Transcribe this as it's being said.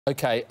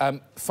OK,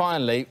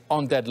 finally,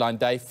 on deadline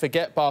day,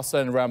 forget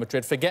Barcelona and Real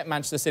Madrid, forget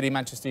Manchester City,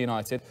 Manchester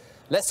United.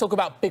 Let's talk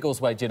about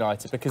Biggleswade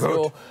United, because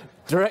you're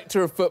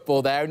director of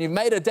football there and you've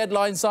made a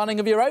deadline signing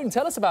of your own.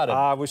 Tell us about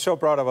it. We're so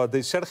proud about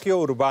this.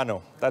 Sergio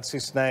Urbano, that's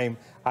his name.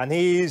 And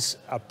he's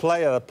a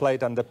player that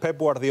played under Pep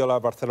Guardiola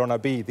Barcelona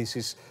B. This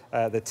is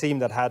the team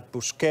that had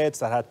Busquets,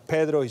 that had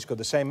Pedro. He's got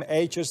the same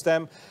age as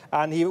them.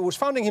 And he was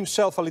finding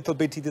himself a little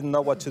bit. He didn't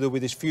know what to do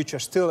with his future.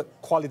 Still a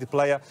quality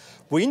player.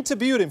 We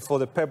interviewed him for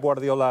the Pep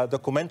Guardiola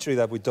documentary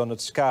that we've done at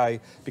Sky,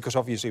 because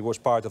obviously he was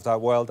part of that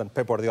world and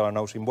Pep Guardiola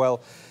knows him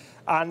well.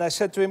 And I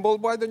said to him, well,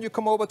 why don't you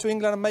come over to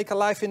England and make a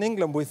life in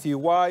England with your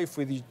wife,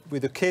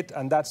 with the kid?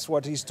 And that's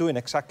what he's doing,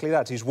 exactly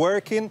that. He's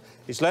working,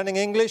 he's learning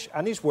English,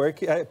 and he's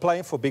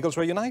playing for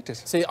Biggleswade United.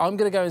 See, I'm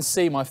going to go and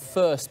see my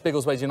first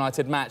Biggleswade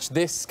United match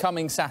this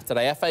coming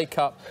Saturday, FA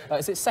Cup.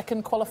 Is it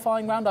second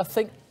qualifying round? I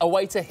think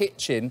away to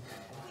Hitchin.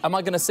 Am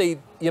I going to see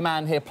your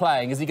man here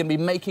playing? Is he going to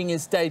be making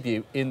his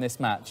debut in this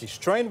match? He's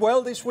trained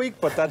well this week,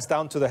 but that's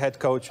down to the head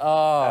coach.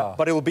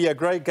 But it will be a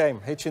great game.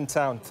 Hitchin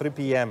Town, 3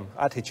 p.m.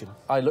 at Hitchin.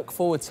 I look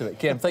forward to it.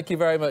 Guillem, thank you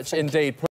very much indeed.